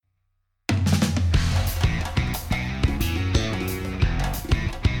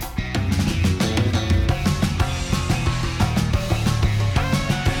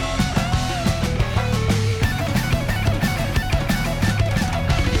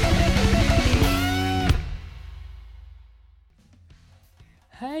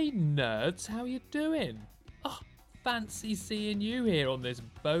Hey nerds, how you doing? Oh, fancy seeing you here on this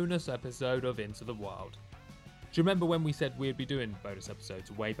bonus episode of Into the Wild. Do you remember when we said we'd be doing bonus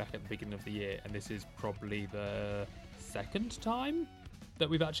episodes way back at the beginning of the year, and this is probably the second time that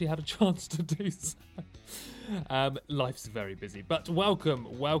we've actually had a chance to do so? Life's very busy, but welcome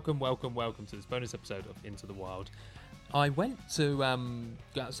to this bonus episode of Into the Wild. I went to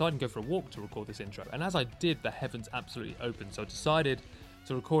go outside and go for a walk to record this intro, and as I did, the heavens absolutely opened, so I decided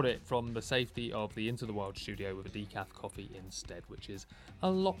to record it from the safety of the Into the Wild studio with a decaf coffee instead, which is a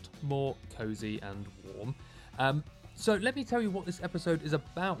lot more cozy and warm. So let me tell you what this episode is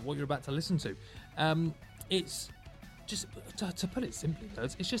about, what you're about to listen to. It's just, to put it simply,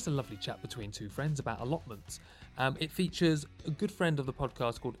 it's just a lovely chat between two friends about allotments. It features a good friend of the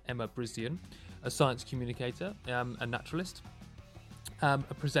podcast called Emma Brisdion, a science communicator, a naturalist, a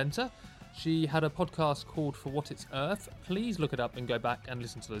presenter. She had a podcast called For What It's Earth. Please look it up and go back and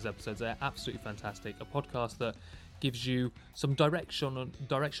listen to those episodes. They're absolutely fantastic. A podcast that gives you some direction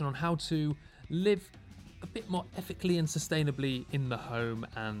on how to live a bit more ethically and sustainably in the home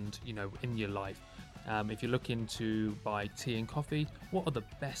and, in your life. If you're looking to buy tea and coffee, what are the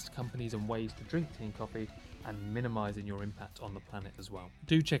best companies and ways to drink tea and coffee and minimising your impact on the planet as well?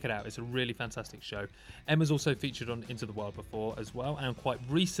 Do check it out. It's a really fantastic show. Emma's also featured on Into the Wild before as well, and quite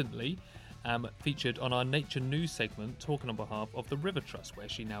recently featured on our Nature News segment, talking on behalf of the River Trust, where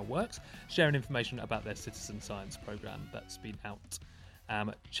she now works, sharing information about their citizen science programme that's been out,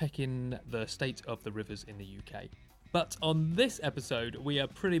 checking the state of the rivers in the UK. But on this episode, we are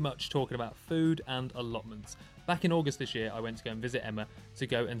pretty much talking about food and allotments. Back in August this year, I went to go and visit Emma to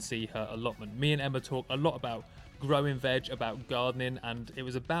go and see her allotment. Me and Emma talk a lot about growing veg, about gardening, and it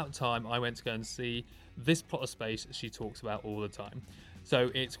was about time I went to go and see this plot of space she talks about all the time.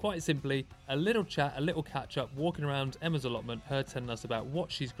 So it's quite simply a little chat, a little catch up, walking around Emma's allotment, her telling us about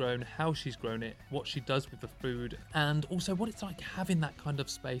what she's grown, how she's grown it, what she does with the food, and also what it's like having that kind of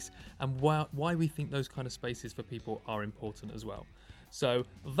space and why we think those kind of spaces for people are important as well. So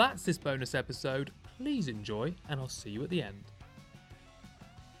that's this bonus episode. Please enjoy, and I'll see you at the end.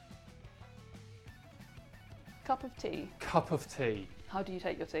 Cup of tea. Cup of tea. How do you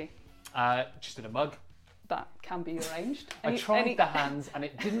take your tea? Just in a mug. That can be arranged. I tried the hands and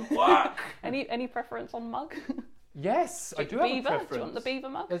it didn't work. Any preference on mug? Yes, I do have a preference. Do you want the beaver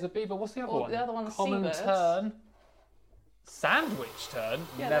mug? There's a beaver. What's the other one? The other one's Common seabirds. tern. Sandwich tern.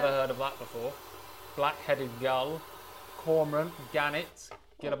 Yeah, Never heard of that before. Black-headed gull. Cormorant. Gannet.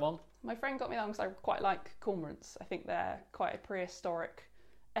 Get them on. My friend got me that because I quite like cormorants. I think they're quite a prehistoric,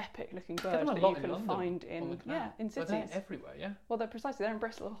 epic-looking bird that you can find in cities. They're everywhere, yeah. Well, they're in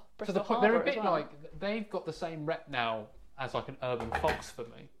Bristol. To the point, they're a bit like, they've got the same rep now as like an urban fox for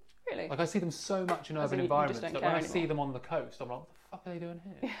me. Really? Like I see them so much in urban environments that when I see them on the coast, I'm like, what the fuck are they doing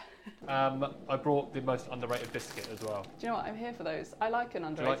here? I brought the most underrated biscuit as well. Do you know what? I'm here for those. I like an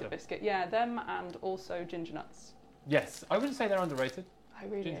underrated biscuit. Yeah, them and also ginger nuts. Yes, I wouldn't say they're underrated.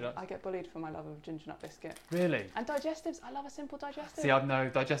 I get bullied for my love of ginger nut biscuit. Really? And digestives. I love a simple digestive. See, I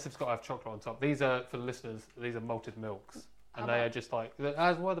know digestives got to have chocolate on top. These are, for the listeners, these are malted milks. And they are just like,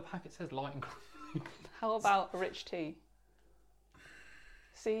 as well, the packet says light and creamy. How about a rich tea?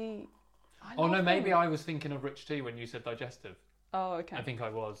 See, maybe I was thinking of rich tea when you said digestive. Oh, okay. I think I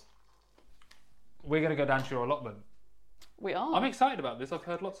was. We're going to go down to your allotment. We are. I'm excited about this. I've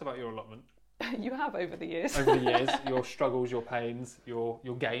heard lots about your allotment. You have over the years. Over the years, your struggles, your pains, your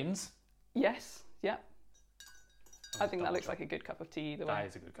gains. Yes, yeah. I think that looks like a good cup of tea either way. That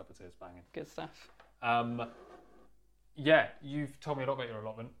is a good cup of tea, it's banging. Good stuff. Yeah, you've told me a lot about your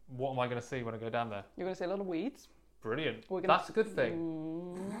allotment. What am I going to see when I go down there? You're going to see a lot of weeds. Brilliant. That's a good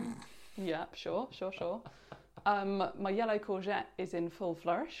thing. Yeah, sure. My yellow courgette is in full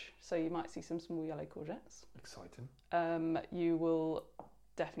flourish, so you might see some small yellow courgettes. Exciting. You will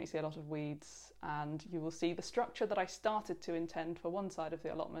definitely see a lot of weeds, and you will see the structure that I started to intend for one side of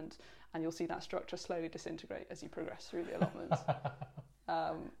the allotment, and you'll see that structure slowly disintegrate as you progress through the allotment.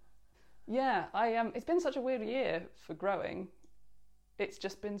 It's been such a weird year for growing. It's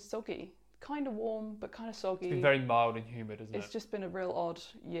just been soggy, kind of warm but kind of soggy. It's been very mild and humid, isn't it? It's just been a real odd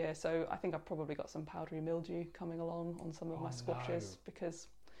year, so I think I've probably got some powdery mildew coming along on some of my squashes because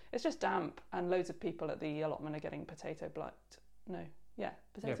it's just damp, and loads of people at the allotment are getting potato blight.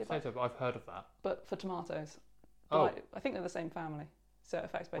 Potato blight. I've heard of that. But for tomatoes. I think they're the same family, so it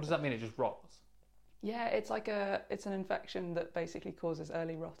affects both. What does that mean? It just rots? Yeah, it's an infection that basically causes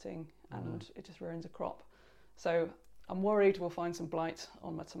early rotting, and it just ruins a crop. So I'm worried we'll find some blight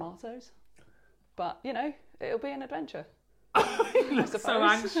on my tomatoes, but it'll be an adventure. You look so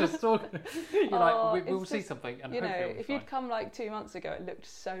anxious talking. You're like, we'll see something. And you know, if you'd come like 2 months ago, it looked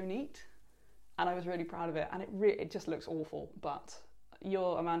so neat, and I was really proud of it. And it just looks awful. But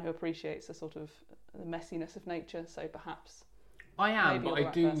you're a man who appreciates the sort of the messiness of nature, so perhaps. I am, but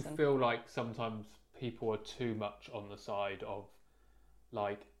I do feel like sometimes people are too much on the side of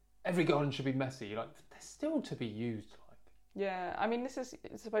like every garden should be messy. Like they're still to be used. Yeah, I mean, it's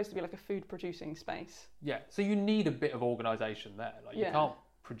supposed to be like a food-producing space. Yeah, so you need a bit of organisation there. Like you can't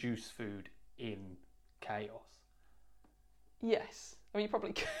produce food in chaos. Yes, I mean you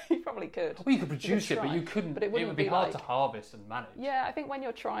probably could. Well, you could produce it, but you couldn't. But it would be hard to harvest and manage. Yeah, I think when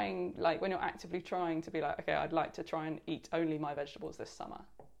you're trying, like when you're actively trying to be like, okay, I'd like to try and eat only my vegetables this summer,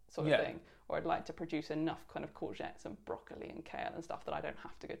 sort of thing, or I'd like to produce enough kind of courgettes and broccoli and kale and stuff that I don't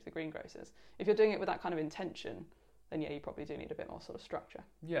have to go to the greengrocers. If you're doing it with that kind of intention, then you probably do need a bit more sort of structure.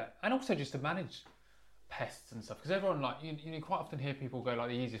 Yeah, and also just to manage pests and stuff, because everyone like you quite often hear people go like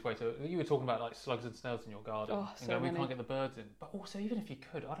the easiest way to. You were talking about like slugs and snails in your garden. Oh, so many. We can't get the birds in, but also even if you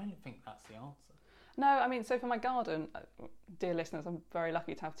could, I don't think that's the answer. No, I mean, so for my garden, dear listeners, I'm very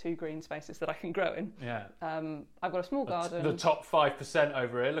lucky to have 2 green spaces that I can grow in. Yeah. I've got a small garden. The top 5%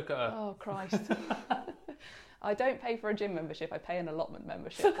 over here. Look at her. Oh Christ. I don't pay for a gym membership. I pay an allotment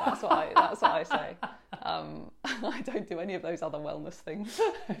membership. That's what I say. I don't do any of those other wellness things.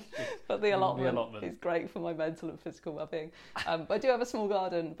 But the allotment is great for my mental and physical well-being. But I do have a small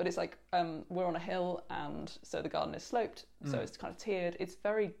garden, but it's like we're on a hill, and so the garden is sloped, so it's kind of tiered. It's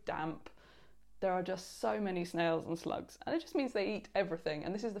very damp. There are just so many snails and slugs, and it just means they eat everything.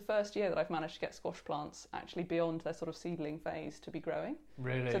 And this is the first year that I've managed to get squash plants actually beyond their sort of seedling phase to be growing.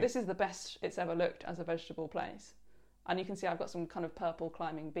 Really? So this is the best it's ever looked as a vegetable place. And you can see I've got some kind of purple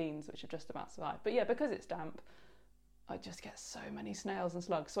climbing beans which have just about survived. But yeah, because it's damp, I just get so many snails and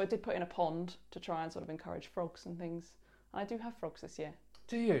slugs. So I did put in a pond to try and sort of encourage frogs and things. And I do have frogs this year.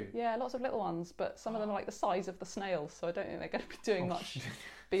 Do you? Yeah, lots of little ones, but some of them are like the size of the snails, so I don't think they're going to be doing much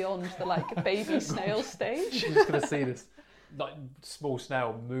beyond the like baby snail stage. You're just going to see this like small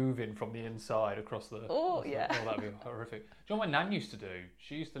snail moving from the inside across the. Oh yeah. Oh, that'd be horrific. Do you know what my nan used to do?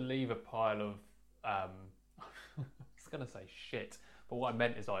 She used to leave a pile of. I was going to say shit, but what I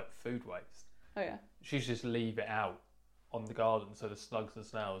meant is like food waste. Oh yeah. She used to just leave it out on the garden, so the slugs and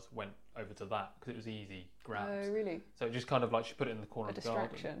snails went over to that because it was easy grabs. Oh really? So it just kind of like she put it in the corner of the garden. A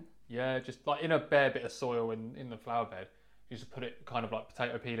distraction. Yeah, just like in a bare bit of soil in the flower bed. You just put it kind of like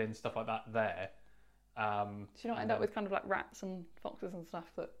potato peelings, stuff like that there. Do you not end up with kind of like rats and foxes and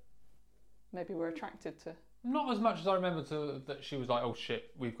stuff that maybe were attracted to? Not as much as I remember that she was like, oh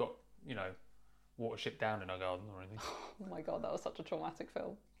shit, we've got, water ship down in our garden or anything. Oh my god, that was such a traumatic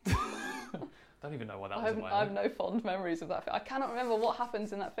film. Don't even know why that was in my head. I have no fond memories of that film. I cannot remember what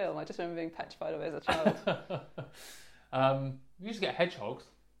happens in that film. I just remember being petrified of it as a child. You used to get hedgehogs.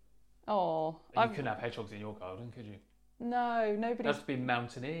 Oh. You couldn't have hedgehogs in your garden, could you? No, nobody. It has to be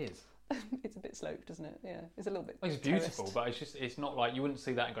mountaineers. It's a bit sloped, doesn't it? Yeah, it's a little bit. It's beautiful, but it's not like you wouldn't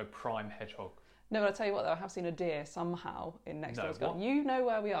see that and go prime hedgehog. No, but I'll tell you what though, I have seen a deer somehow in next door's garden. You know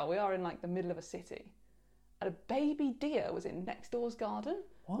where we are. We are in like the middle of a city. And a baby deer was in next door's garden.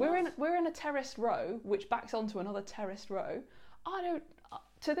 What? We're in a terraced row which backs onto another terraced row.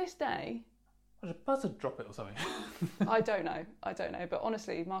 To this day. Did a buzzard drop it or something? I don't know. But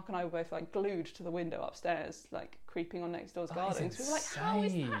honestly, Mark and I were both like glued to the window upstairs, like creeping on next door's garden. So we were like, how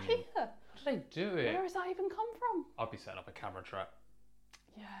is that here? How do they do it? Where has that even come from? I'd be setting up a camera trap.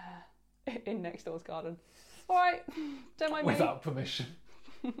 Yeah, in next door's garden. All right, don't mind me. Without permission.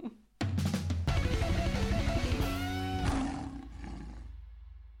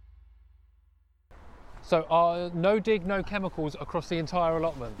 So no dig, no chemicals across the entire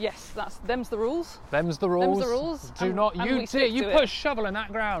allotment? Yes, them's the rules. Them's the rules. Them's the rules. Do not, you put a shovel in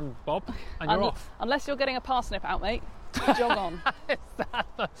that ground, Bob, and you're off. Unless you're getting a parsnip out, mate. Jog on.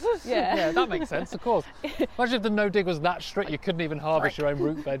 Yeah, that makes sense, of course. Imagine if the no dig was that strict, you couldn't even harvest your own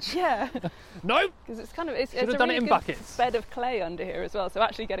root veg. Yeah. Nope. Because it's kind of it's a done really it in good buckets. Bed of clay under here as well. So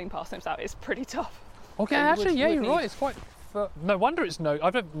actually getting parsnips out is pretty tough. Okay, so actually, you're right. It's quite. No wonder it's no.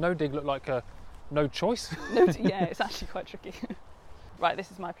 I've had no dig look like a no choice. Yeah, it's actually quite tricky. Right,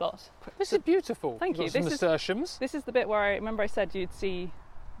 this is my plot. This is beautiful. Thank you. Some nasturtiums. This is the bit where I remember I said you'd see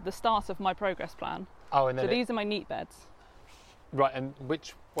the start of my progress plan. Oh, and then these are my neat beds. Right, and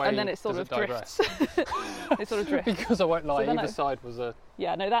which way? And then it sort of drifts. It sort of drifts. Because I won't lie, either side was a.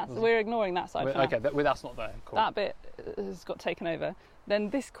 Yeah, no, we're ignoring that side. Okay, that's not there. Cool. That bit has got taken over. Then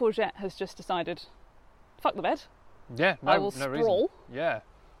this courgette has just decided, fuck the bed. Yeah, I will sprawl. Reason. Yeah.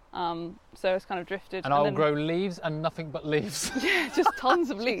 So it's kind of drifted. And I'll grow leaves and nothing but leaves. Yeah, just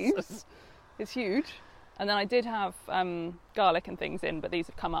tons of leaves. It's huge. And then I did have garlic and things in, but these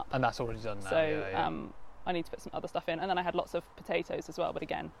have come up. And that's already done now. So I need to put some other stuff in. And then I had lots of potatoes as well, but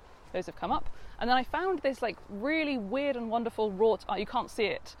again, those have come up. And then I found this like really weird and wonderful wrought iron. You can't see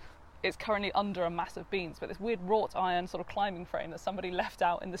it. It's currently under a mass of beans, but this weird wrought iron sort of climbing frame that somebody left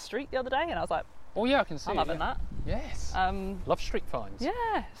out in the street the other day, and I was like, oh yeah, I can see I'm having that. Yes. Love street finds.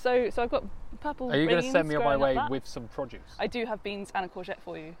 Yeah. So I've got purple beans. Are you going to send me on my way like with some produce? I do have beans and a courgette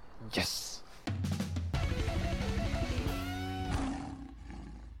for you. Yes.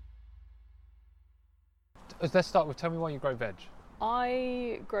 Let's start with, tell me why you grow veg.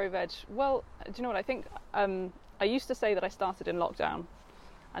 I grow veg. Well, do you know what I think? I used to say that I started in lockdown,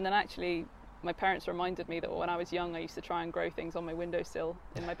 and then actually my parents reminded me that when I was young I used to try and grow things on my windowsill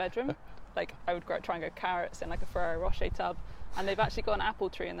in my bedroom. Like I would try and grow carrots in like a Ferrero Rocher tub, and they've actually got an apple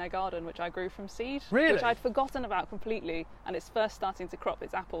tree in their garden which I grew from seed. Really? Which I'd forgotten about completely, and it's first starting to crop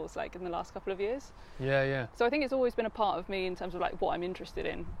its apples like in the last couple of years. Yeah. So I think it's always been a part of me in terms of like what I'm interested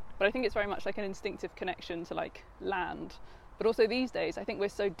in, but I think it's very much like an instinctive connection to like land. But also these days, I think we're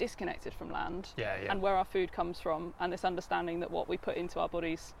so disconnected from land and where our food comes from, and this understanding that what we put into our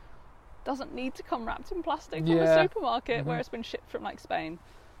bodies doesn't need to come wrapped in plastic from a supermarket where it's been shipped from like Spain.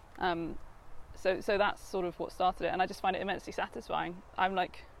 So that's sort of what started it, and I just find it immensely satisfying. I'm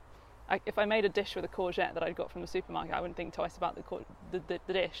like, if I made a dish with a courgette that I'd got from the supermarket, I wouldn't think twice about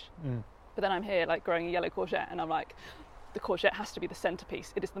the dish. But then I'm here like growing a yellow courgette, and I'm like, the courgette has to be the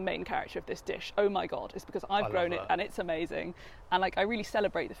centerpiece. It is the main character of this dish. Oh my God, it's because I've grown it and it's amazing. And like I really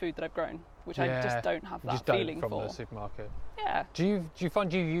celebrate the food that I've grown, which I just don't have that feeling from for. the supermarket. Yeah. Do you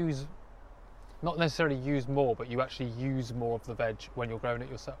find you use, not necessarily use more, but you actually use more of the veg when you're growing it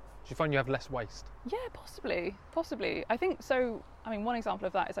yourself? Do you find you have less waste? Yeah, possibly. I think so. I mean, one example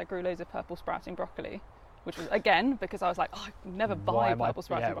of that is I grew loads of purple sprouting broccoli, which was, again, because I was like, oh, I never buy purple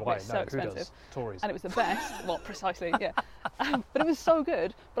sprouting broccoli, it's so expensive. Tories. And it was the best. Well, precisely, yeah. But it was so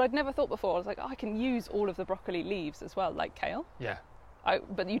good. But I'd never thought before, I was like, oh, I can use all of the broccoli leaves as well, like kale. Yeah.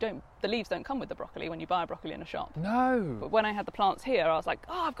 But the leaves don't come with the broccoli when you buy a broccoli in a shop. No. But when I had the plants here, I was like,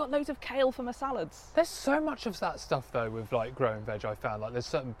 oh, I've got loads of kale for my salads. There's so much of that stuff though with like growing veg. I found like there's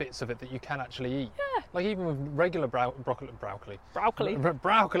certain bits of it that you can actually eat. Yeah. Like even with regular broccoli. Broccoli.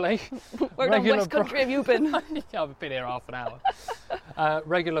 Where in West Country have you been? Yeah, I've been here half an hour.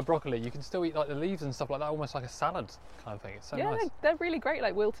 Regular broccoli, you can still eat like the leaves and stuff like that, almost like a salad kind of thing. It's so nice. Yeah, they're really great,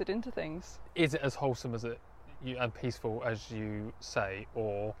 like wilted into things. Is it as wholesome as and peaceful as you say,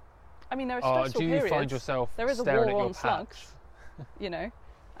 or? I mean, there are stressful periods. Do you find yourself there is a staring war at your on patch? slugs, you know?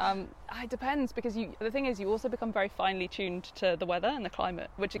 It depends, because the thing is, you also become very finely tuned to the weather and the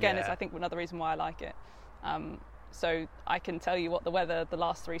climate, which again is, I think, another reason why I like it. So I can tell you what the weather the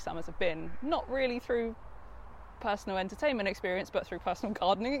last 3 summers have been, not really through personal entertainment experience, but through personal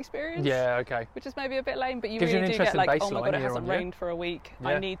gardening experience. Yeah, okay. Which is maybe a bit lame, but you Gives really you do get like, oh my God, it year hasn't rained for a week. Yeah.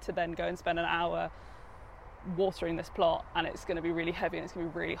 I need to then go and spend an hour watering this plot, and it's going to be really heavy and it's going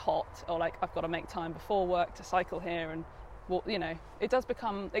to be really hot, or like I've got to make time before work to cycle here, and you know, it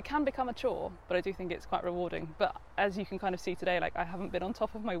can become a chore, but I do think it's quite rewarding. But as you can kind of see today, like I haven't been on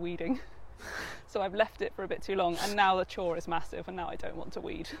top of my weeding so I've left it for a bit too long, and now the chore is massive, and now I don't want to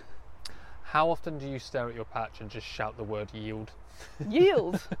weed. How often do you stare at your patch and just shout the word yield?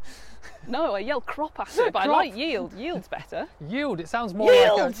 Yield? No, I yell crop at it, but I like yield. Yield's better. Yield, it sounds more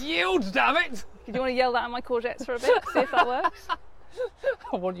like a yield, damn it! Do you want to yell that at my courgettes for a bit, see if that works?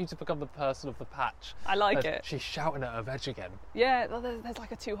 I want you to become the person of the patch. I like it. She's shouting at her veg again. Yeah, well, there's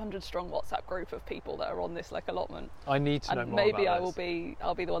like a 200 strong WhatsApp group of people that are on this like allotment. I need to know more maybe about this.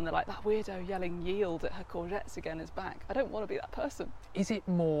 I'll be the one that like, that weirdo yelling yield at her courgettes again is back. I don't want to be that person. Is it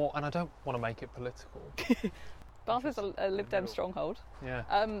more, and I don't want to make it political. Bath is a Lib Dem stronghold. Yeah.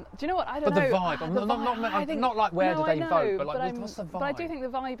 Do you know what? I don't know. But the vibe, not like where do they vote, but like what's the vibe? But I do think the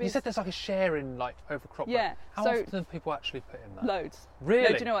vibe is... You said there's like a sharing like over crop. Yeah. How often do people actually put in that? Loads. Really? No,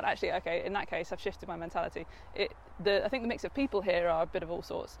 do you know what? Actually, okay, in that case, I've shifted my mentality. I think the mix of people here are a bit of all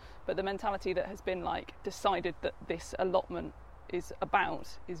sorts, but the mentality that has been like decided that this allotment is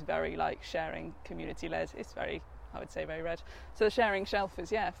very like sharing, community-led. It's very, I would say, very red. So the sharing shelf is,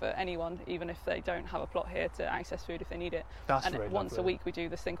 for anyone, even if they don't have a plot here, to access food if they need it. That's and really once lovely. a week we do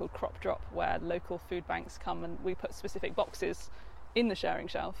this thing called crop drop, where local food banks come and we put specific boxes in the sharing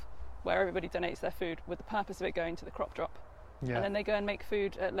shelf where everybody donates their food with the purpose of it going to the crop drop. Yeah. And then they go and make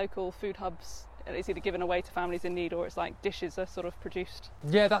food at local food hubs. It's either given away to families in need, or it's like dishes are sort of produced.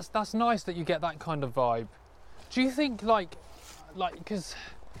 Yeah, that's nice that you get that kind of vibe. Do you think like because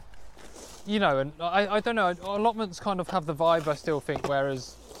you know, and I don't know, allotments kind of have the vibe, I still think,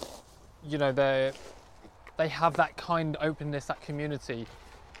 whereas, you know, they have that kind of openness, that community.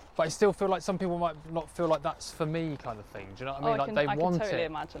 But I still feel like some people might not feel like that's for me kind of thing. Do you know what I mean? I can totally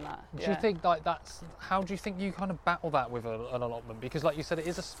imagine that. Do you think like how do you think you kind of battle that with an allotment? Because like you said, it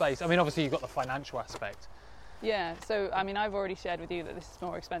is a space. I mean, obviously you've got the financial aspect. Yeah, so I mean, I've already shared with you that this is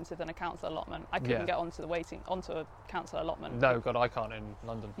more expensive than a council allotment. I couldn't get onto a council allotment. No, God, I can't in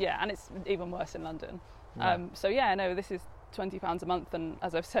London. Yeah, and it's even worse in London. No. So yeah, no, this is £20 a month, and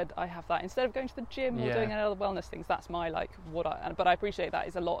as I've said, I have that instead of going to the gym or doing any other wellness things. That's my but I appreciate that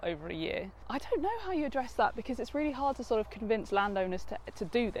is a lot over a year. I don't know how you address that, because it's really hard to sort of convince landowners to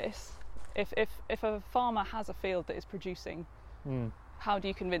do this. If a farmer has a field that is producing, how do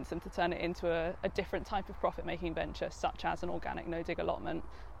you convince them to turn it into a different type of profit-making venture, such as an organic no-dig allotment,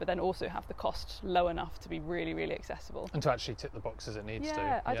 but then also have the cost low enough to be really, really accessible? And to actually tick the boxes it needs to.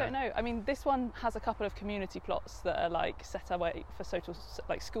 Yeah, I don't know. I mean, this one has a couple of community plots that are like set away for social,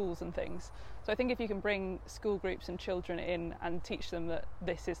 like schools and things. So I think if you can bring school groups and children in and teach them that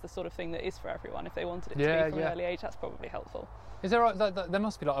this is the sort of thing that is for everyone, if they wanted it to be from an early age, that's probably helpful. Is there there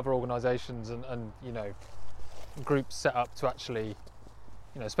must be like other organisations and you know, groups set up to actually,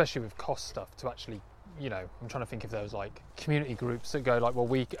 you know, especially with cost stuff, to actually, you know, I'm trying to think if there was like community groups that go like, well,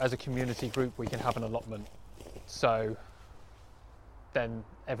 we as a community group, we can have an allotment, so then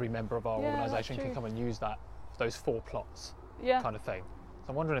every member of our organisation can come and use those 4 plots, kind of thing. So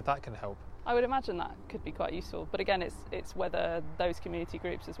I'm wondering if that can help. I would imagine that could be quite useful, but again, it's whether those community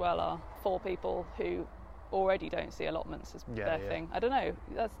groups as well are for people who already don't see allotments as their thing. I don't know.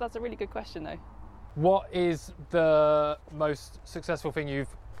 That's a really good question though. What is the most successful thing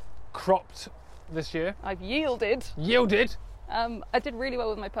you've cropped this year? I've yielded. Yielded? I did really well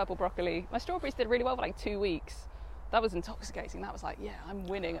with my purple broccoli. My strawberries did really well for like 2 weeks. That was intoxicating. That was like, yeah, I'm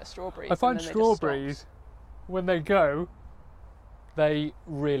winning at strawberries. I find strawberries, when they go, they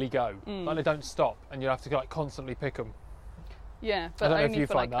really go. Like they don't stop, and you have to like constantly pick them. Yeah, but only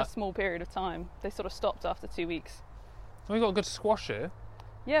for like a small period of time. They sort of stopped after 2 weeks. So we've got a good squash here.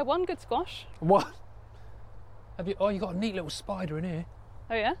 Yeah, one good squash. What? You got a neat little spider in here.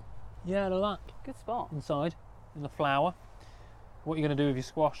 Oh yeah? Yeah, look. Good spot. Inside, in the flower. What are you going to do with your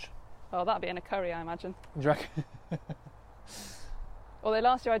squash? Oh, that'd be in a curry, I imagine. Do you reckon? Although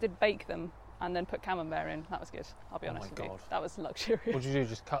last year I did bake them and then put camembert in. That was good, I'll be honest with you. That was luxurious. What did you do,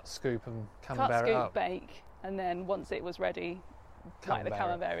 just cut, scoop and camembert it up? Cut, scoop, bake, and then once it was ready, like the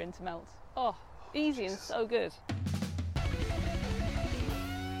camembert in to melt. Oh, easy and so good.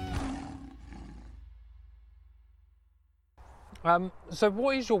 So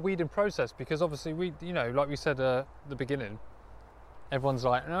what is your weeding process? Because obviously you know, like we said at the beginning, everyone's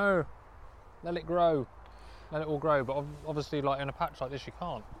like, no, let it grow, let it all grow. But obviously, like in a patch like this, you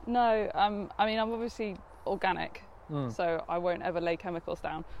can't. No, I mean, I'm obviously organic, so I won't ever lay chemicals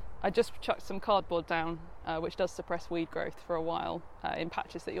down. I just chucked some cardboard down, which does suppress weed growth for a while in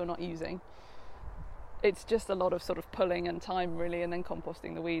patches that you're not using. It's just a lot of sort of pulling and time really, and then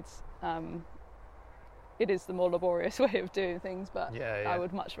composting the weeds. It is the more laborious way of doing things, but I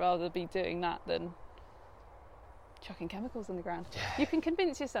would much rather be doing that than chucking chemicals in the ground. You can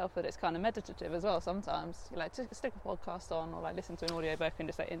convince yourself that it's kind of meditative as well sometimes. You like to stick a podcast on, or like listen to an audiobook and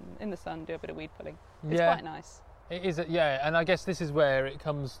just like in the sun do a bit of weed pulling. It's quite nice. It is, and I guess this is where it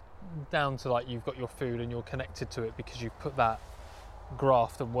comes down to like you've got your food and you're connected to it because you've put that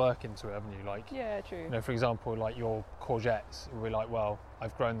graft and work into it, haven't you? Like, yeah, true. You know, for example, like your courgettes, we're like, well,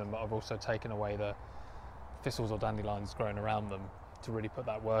 I've grown them, but I've also taken away the thistles or dandelions growing around them to really put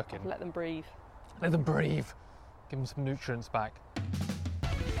that work in. Let them breathe. Let them breathe. Give them some nutrients back.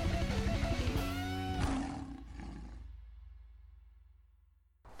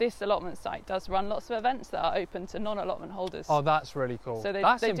 This allotment site does run lots of events that are open to non-allotment holders. Oh, that's really cool. So they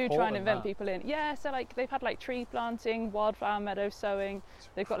do try and invite people in. Yeah, so like they've had like tree planting, wildflower meadow sowing.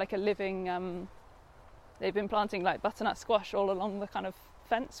 They've got like a living, they've been planting like butternut squash all along the kind of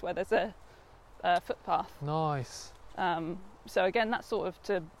fence where there's a footpath. Nice. So again, that's sort of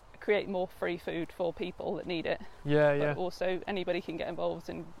to create more free food for people that need it. But also anybody can get involved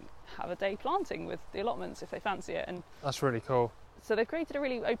and have a day planting with the allotments if they fancy it. And that's really cool. So they've created a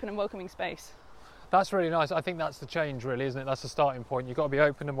really open and welcoming space. That's really nice. I think that's the change really, isn't it? That's the starting point. You've got to be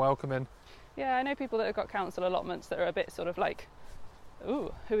open and welcoming. Yeah, I know people that have got council allotments that are a bit sort of like,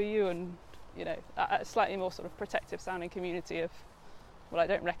 ooh, who are you? And, you know, a slightly more sort of protective sounding community of, well, I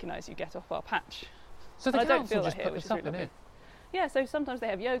don't recognise you, get off our patch. So the I don't council feel just like put here, something in? Yeah, so sometimes they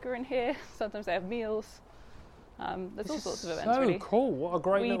have yoga in here, sometimes they have meals. There's all sorts of events, so really. Cool. What a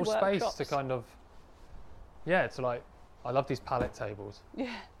great Weed little space workshops. to kind of, to like I love these pallet tables.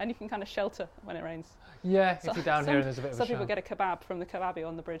 Yeah, and you can kind of shelter when it rains. Yeah, if you're down here and there's a bit of a Some people shower. get a kebab from the kebabi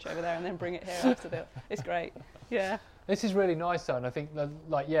on the bridge over there and then bring it here after the... It's great. Yeah. This is really nice though, and I think that,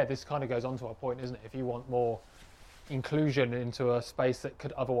 like, yeah, this kind of goes on to our point, isn't it? If you want more inclusion into a space that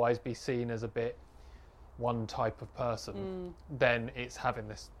could otherwise be seen as a bit one type of person, then it's having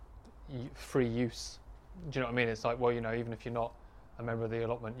this free use. Do you know what I mean? It's like, well, you know, even if you're not a member of the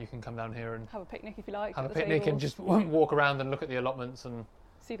allotment, you can come down here and Have a picnic if you like. have a at the picnic and tables. just walk around and look at the allotments and...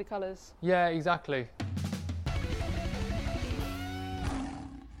 See the colours. Yeah, exactly.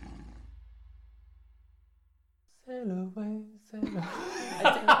 Sail away, sail away.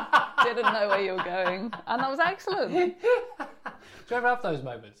 I didn't know where you were going. And that was excellent. Do you ever have those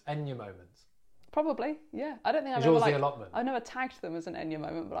moments? Enya moments? Probably, yeah. I don't think I've Is ever yours the allotment? I've never tagged them as an Enya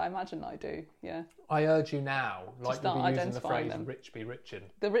moment, but I imagine I do, yeah. I urge you now, like start you'll be using the identifying phrase them. rich be richin'.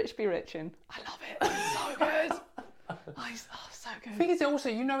 The rich be richin'. I love it. It's so good. So The good. thing is also,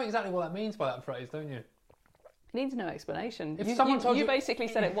 you know exactly what that means by that phrase, don't you? Needs no explanation. If someone told you you- basically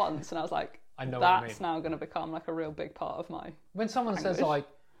said it once, and I was like, I know what you that's mean. now going to become like a real big part of my... When someone says Language. like,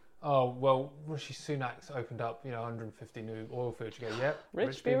 oh, well, Rishi Sunak's opened up, 150 new oil fields, you go, yep,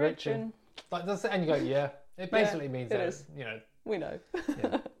 Rich be richin'. Like, that's it, and you go, yeah. It basically means it that, is. We know.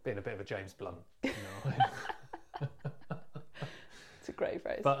 being a bit of a James Blunt. It's a great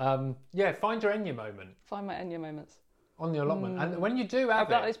phrase. But find your Enya moment Find my Enya moments. on the allotment. And when you do have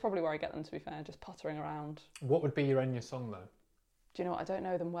That it, is probably where I get them, to be fair, just pottering around. what would be your Enya song though? Do you know what? I don't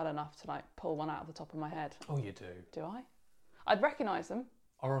know them well enough to like pull one out of the top of my head. Oh, you do. Do I? I'd recognise them,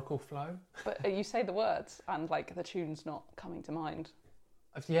 Oracle Flow? but you say the words and like the tune's not coming to mind.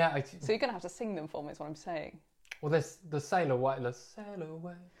 Yeah. So you're going to have to sing them for me, is what I'm saying. Well, there's the Sail Away. The Sail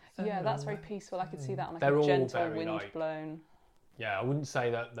Away. Sail Yeah, that's very away. peaceful. I could see that on like They're a all gentle very, wind like- blown. Yeah, I wouldn't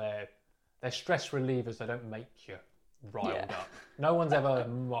say that they're stress relievers. They don't make you riled Yeah. up. No one's ever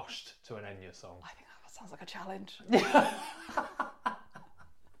moshed to an Enya song. I think that sounds like a challenge.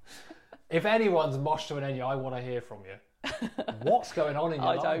 If anyone's moshed to an Enya, I want to hear from you. What's going on in your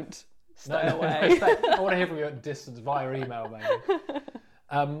I life? don't. Stay No, away. I want to hear from you at a distance via email,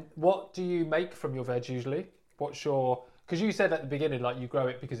 maybe. What do you make from your veg usually? What's your... Because you said at the beginning, like, you grow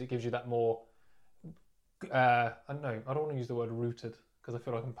it because it gives you that more... I don't know. I don't want to use the word rooted because I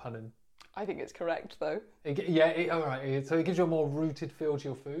feel like I'm punning. I think it's correct though. All right. So it gives you a more rooted feel to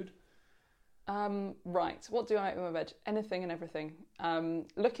your food. Right. What do I make with my veg? Anything and everything.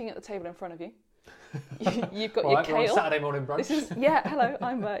 Looking at the table in front of you, you've got your Right, we're on kale. Saturday morning brunch. This is hello.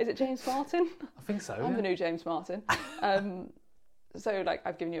 I'm. Is it James Martin? I think so. I'm the new James Martin. So like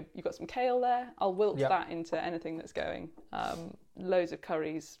I've given you. You've got some kale there. I'll wilt Yep. that into anything that's going. Loads of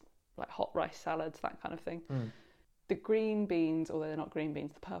curries, like hot rice salads, that kind of thing. The green beans, although they're not green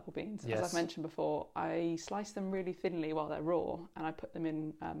beans, the purple beans, Yes. as I've mentioned before, I slice them really thinly while they're raw, and I put them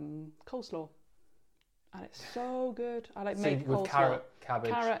in coleslaw, and it's so good. I like So make with coleslaw.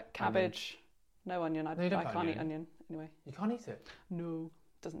 cabbage, cabbage, no onion. I No, you don't put can't eat onion. onion anyway. You can't eat it. No,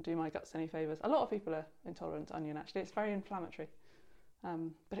 doesn't do my guts any favours. A lot of people are intolerant to onion. Actually, it's very inflammatory,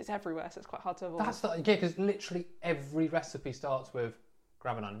 but it's everywhere, so it's quite hard to avoid. Because literally every recipe starts with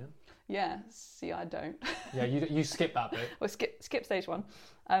grab an onion. Yeah, see, I don't. Yeah, you skip that bit. Well, skip stage one.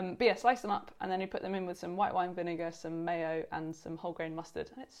 But yeah, slice them up and then you put them in with some white wine vinegar, some mayo and some whole grain mustard.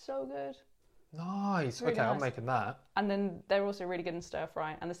 And it's so good. Nice. Really Okay, I'm nice. making that. And then they're also really good in stir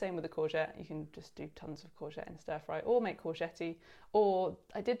fry. And the same with the courgette. You can just do tons of courgette in stir fry or make courgette. Or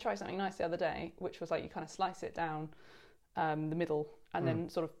I did try something nice the other day, which was like you kind of slice it down the middle and then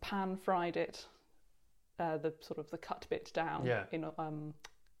sort of pan fried it, the sort of the cut bit down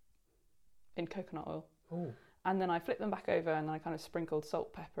in coconut oil. Ooh. And then I flipped them back over and I kind of sprinkled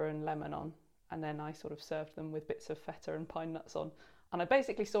salt, pepper and lemon on. And then I sort of served them with bits of feta and pine nuts on. And I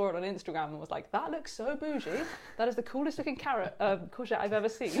basically saw it on Instagram and was like, that looks so bougie. That is the coolest looking courgette I've ever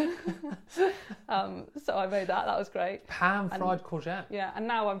seen. So I made that. That was great. Pan-fried courgette. Yeah, and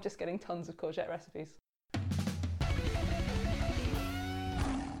now I'm just getting tons of courgette recipes.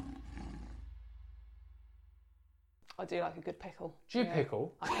 I do like a good pickle. Do you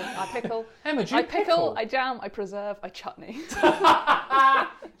pickle? I pickle. Emma, do you I pickle, I jam, I preserve, I chutney.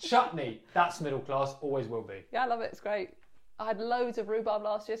 Chutney. That's middle class. Always will be. Yeah, I love it. It's great. I had loads of rhubarb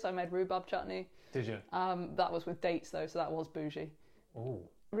last year, so I made rhubarb chutney. Did you? That was with dates though, so that was bougie. Ooh.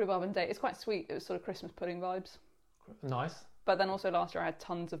 Rhubarb and date. It's quite sweet. It was sort of Christmas pudding vibes. Nice. But then also last year I had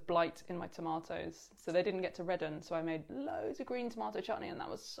tons of blight in my tomatoes, so they didn't get to redden. So I made loads of green tomato chutney, and that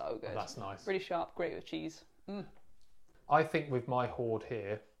was so good. Oh, that's nice. Really sharp, great with cheese. I think with my hoard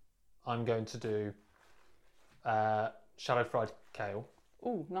here, I'm going to do shallow fried kale.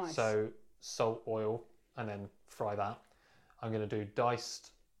 Ooh, nice. So salt, oil, and then fry that. I'm going to do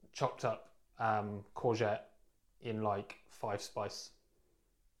diced, chopped up courgette in like 5 spice.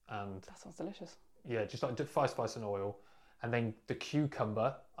 And That sounds delicious. yeah, just like 5 spice and oil. And then the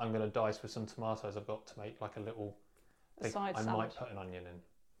cucumber, I'm going to dice with some tomatoes I've got to make like a little Side I salad. might put an onion in.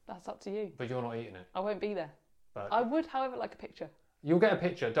 That's up to you. But you're not eating it. I won't be there. But I would, however, like a picture. you'll get a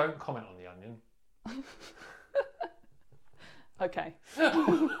picture. Don't comment on the onion. Okay.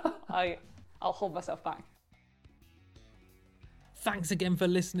 I'll hold myself back. Thanks again for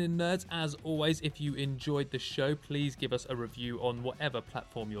listening, nerds. As always, if you enjoyed the show, please give us a review on whatever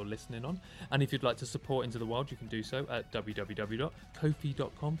platform you're listening on. And if you'd like to support Into the Wild, you can do so at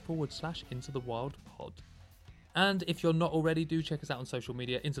www.ko-fi.com/IntoTheWildPod. And if you're not already, do check us out on social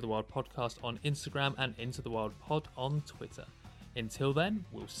media, Into the Wild Podcast on Instagram and Into the Wild Pod on Twitter. Until then,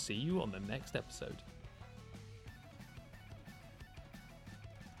 we'll see you on the next episode.